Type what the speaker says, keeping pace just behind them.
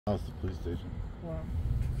House, the police station. Wow.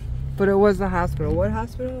 But it was the hospital. What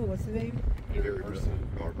hospital? What's the name?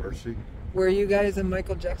 Mercy. Where you guys and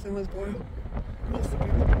Michael Jackson was born? Most of the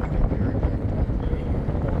people that come here,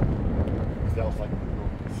 that was like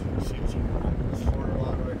this corner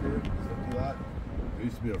lot right here. This empty lot. There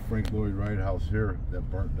used to be a Frank Lloyd Wright house here that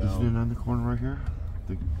burnt down. Isn't it on the corner right here?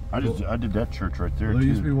 I did that church right there. Well, there too.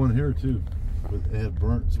 used to be one here too, but it had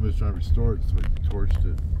burnt. Somebody's trying to restore it, so they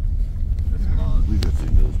torched it. It's gone. I believe that's the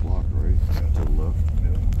end of this block, right? Yeah. To the left.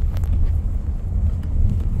 Yeah.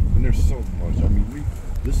 And there's so much. I mean,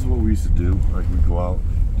 this is what we used to do. Like we go out,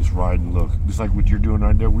 just ride and look. Just like what you're doing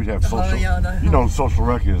right there. We'd have social. You know what social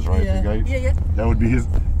rec is, right? Yeah. The guy, Yeah. That would be his.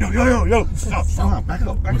 Yo! Stop! Back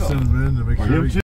up! We'll send them in to make sure.